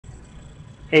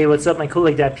Hey, what's up, my cool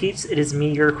like that peeps? It is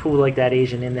me, your cool like that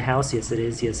Asian in the house. Yes, it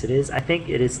is. Yes, it is. I think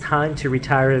it is time to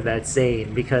retire that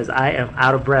saying because I am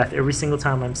out of breath every single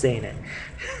time I'm saying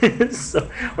it.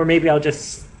 So, or maybe I'll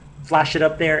just flash it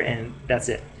up there and that's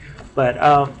it. But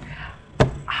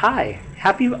hi,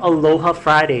 happy Aloha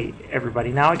Friday,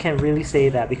 everybody. Now I can really say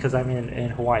that because I'm in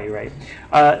Hawaii, right?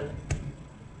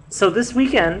 So this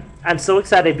weekend, I'm so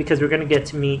excited because we're going to get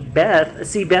to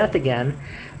see Beth again.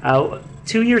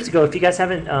 2 years ago, if you guys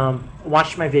haven't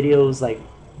watched my videos like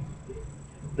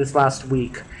this last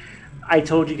week, I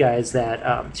told you guys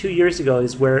that 2 years ago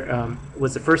is where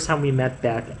was the first time we met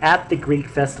Beth at the Greek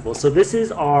festival. So this is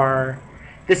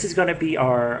going to be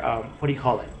our what do you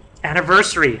call it?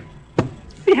 Anniversary.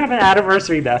 We have an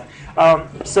anniversary, Beth.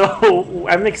 So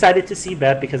I'm excited to see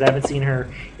Beth because I haven't seen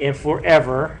her in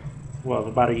forever. Well,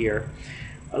 about a year,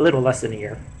 a little less than a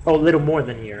year. Oh, a little more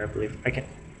than a year, I believe.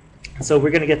 So we're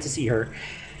gonna get to see her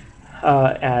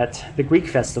at the Greek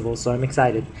festival. So I'm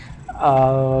excited.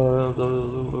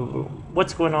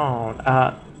 What's going on?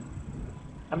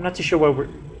 I'm not too sure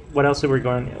what else we're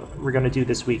going to do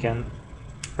this weekend.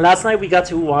 Last night we got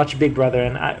to watch Big Brother,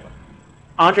 and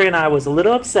Andre and I was a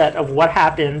little upset of what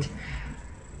happened,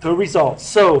 the results.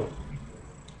 So.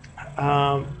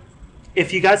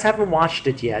 If you guys haven't watched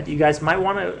it yet, you guys might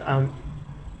want to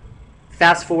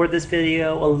fast forward this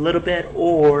video a little bit,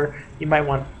 or you might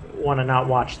want to not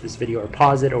watch this video or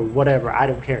pause it or whatever. I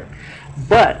don't care.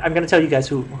 But I'm going to tell you guys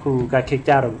who got kicked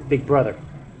out of Big Brother.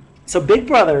 So Big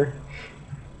Brother,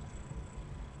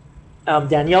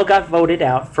 Danielle got voted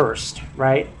out first,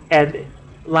 right? And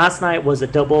last night was a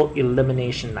double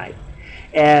elimination night.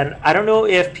 And I don't know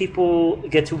if people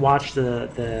get to watch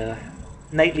the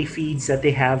nightly feeds that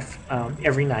they have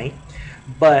every night,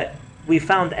 but we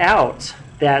found out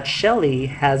that Shelly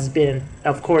has been,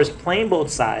 of course, playing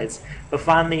both sides, but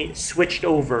finally switched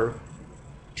over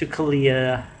to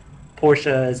Kalia,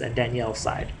 Portia's, and Danielle's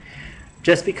side,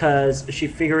 just because she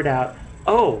figured out,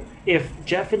 oh, if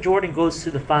Jeff and Jordan goes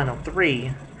to the final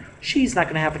three, she's not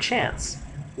going to have a chance.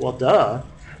 Well, duh.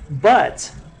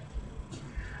 But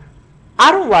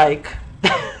I don't like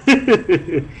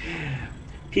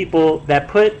people that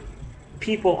put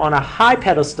people on a high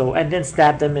pedestal and then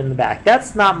stab them in the back.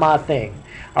 That's not my thing.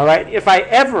 All right. If I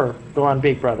ever go on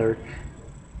Big Brother,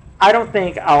 I don't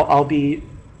think I'll be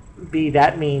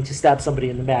that mean to stab somebody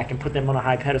in the back and put them on a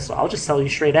high pedestal. I'll just tell you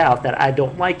straight out that I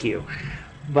don't like you.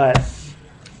 But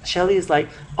Shelly is like,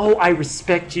 oh, I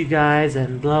respect you guys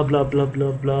and blah blah blah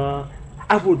blah blah.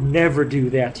 I would never do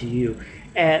that to you.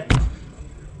 And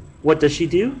what does she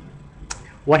do?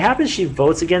 What happens? She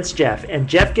votes against Jeff, and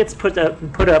Jeff gets put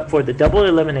up for the double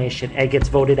elimination and gets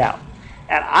voted out.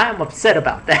 And I am upset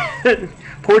about that.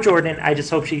 Poor Jordan. I just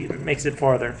hope she makes it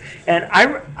farther. And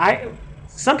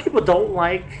some people don't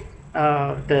like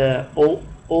the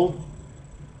old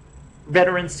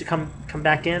veterans to come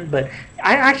back in, but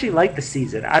I actually like the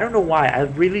season. I don't know why. I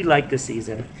really like the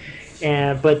season,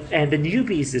 and the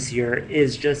newbies this year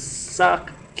is just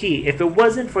sucky. If it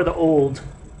wasn't for the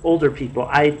older people,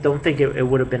 I don't think it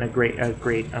would have been a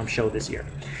great show this year.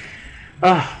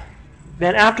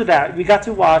 Then after that, we got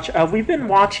to watch. We've been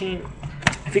watching.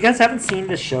 If you guys haven't seen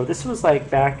this show, this was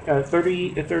like back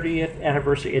 30th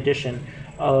anniversary edition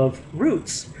of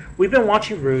Roots. We've been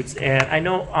watching Roots, and I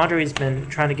know Andre's been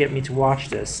trying to get me to watch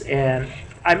this, and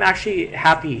I'm actually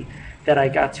happy that I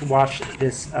got to watch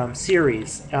this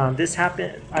series. This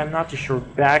happened. I'm not too sure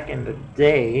back in the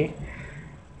day,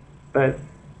 but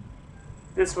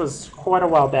this was quite a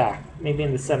while back, maybe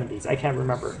in the 70s. I can't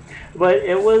remember. But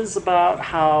it was about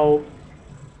how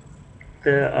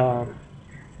the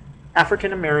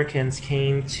African Americans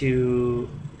came to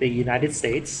the United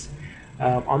States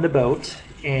on the boat,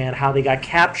 and how they got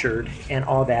captured and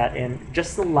all that, and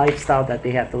just the lifestyle that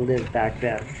they had to live back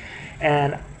then.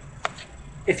 And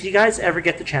if you guys ever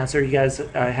get the chance, or you guys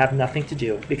have nothing to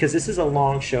do, because this is a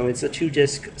long show, it's a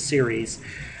 2-disc series,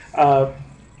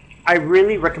 I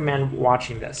really recommend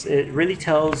watching this. It really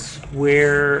tells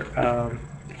where,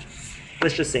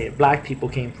 let's just say it, black people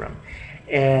came from,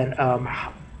 and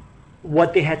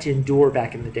what they had to endure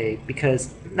back in the day.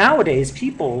 Because nowadays,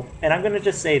 people, and I'm going to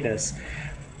just say this,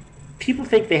 people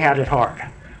think they had it hard.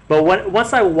 But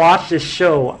once I watched this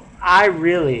show, I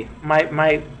really,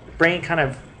 my brain kind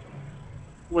of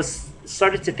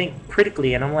started to think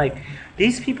critically, and I'm like,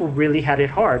 these people really had it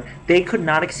hard. They could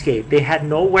not escape. They had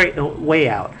no way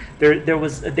out.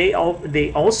 They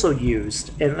also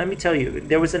used, and let me tell you,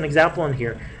 there was an example in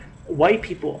here. White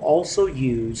people also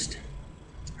used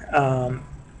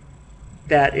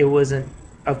that it wasn't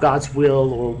of God's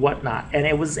will or whatnot, and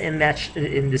it was in this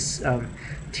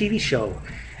TV show.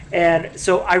 And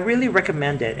so I really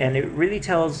recommend it, and it really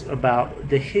tells about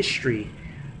the history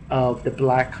of the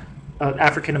Black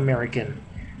African American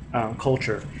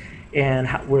culture and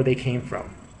where they came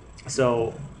from.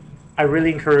 So I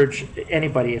really encourage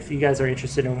anybody, if you guys are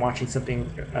interested in watching something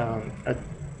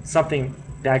something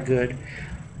that good,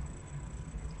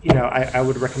 I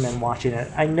would recommend watching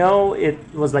it. I know it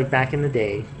was like back in the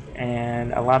day,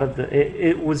 and a lot of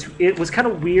it was kind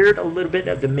of weird, a little bit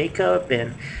of the makeup,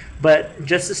 but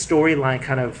just the storyline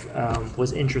kind of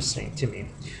was interesting to me.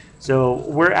 So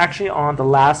we're actually on the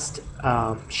last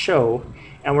show,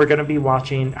 and we're going to be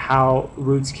watching how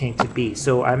Roots came to be.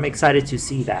 So I'm excited to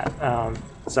see that.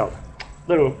 So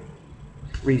little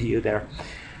review there.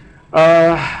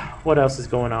 What else is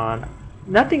going on?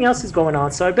 Nothing else is going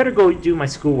on, so I better go do my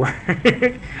schoolwork.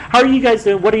 How are you guys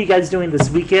doing? What are you guys doing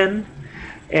this weekend?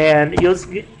 And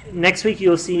next week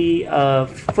you'll see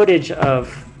footage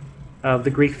of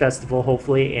the Greek festival,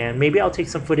 hopefully, and maybe I'll take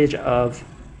some footage of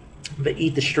the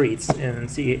Eat the Streets and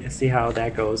see how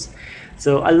that goes.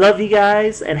 So I love you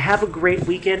guys, and have a great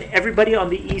weekend. Everybody on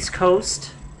the East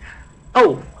Coast.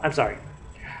 Oh, I'm sorry.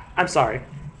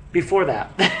 Before that,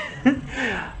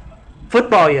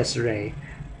 football yesterday.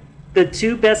 The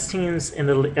two best teams in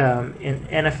the in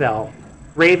NFL,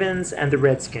 Ravens and the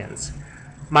Redskins.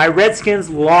 My Redskins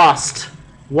lost.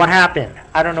 What happened?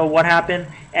 I don't know what happened.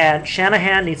 And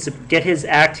Shanahan needs to get his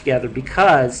act together,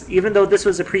 because even though this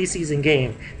was a preseason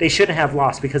game, they shouldn't have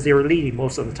lost because they were leading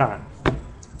most of the time.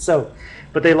 So,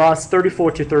 but they lost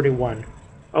 34-31.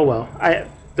 Oh well.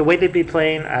 The way they'd be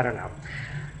playing, I don't know.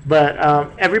 But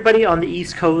everybody on the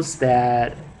East Coast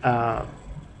that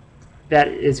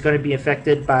is going to be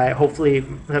affected by, hopefully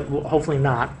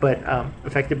not, but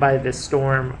affected by this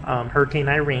storm, Hurricane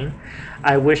Irene,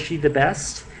 I wish you the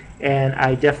best, and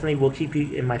I definitely will keep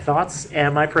you in my thoughts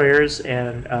and my prayers,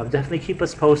 and definitely keep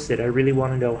us posted. I really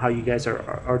want to know how you guys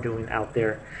are doing out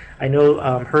there. I know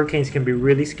hurricanes can be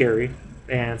really scary,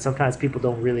 and sometimes people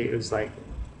don't really,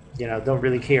 don't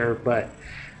really care, but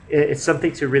it's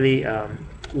something to really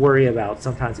worry about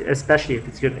sometimes, especially if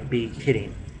it's going to be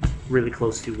hitting really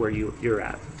close to where you're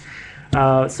at.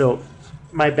 So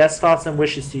my best thoughts and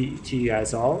wishes to you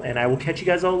guys all, and I will catch you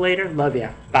guys all later. Love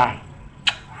ya. Bye.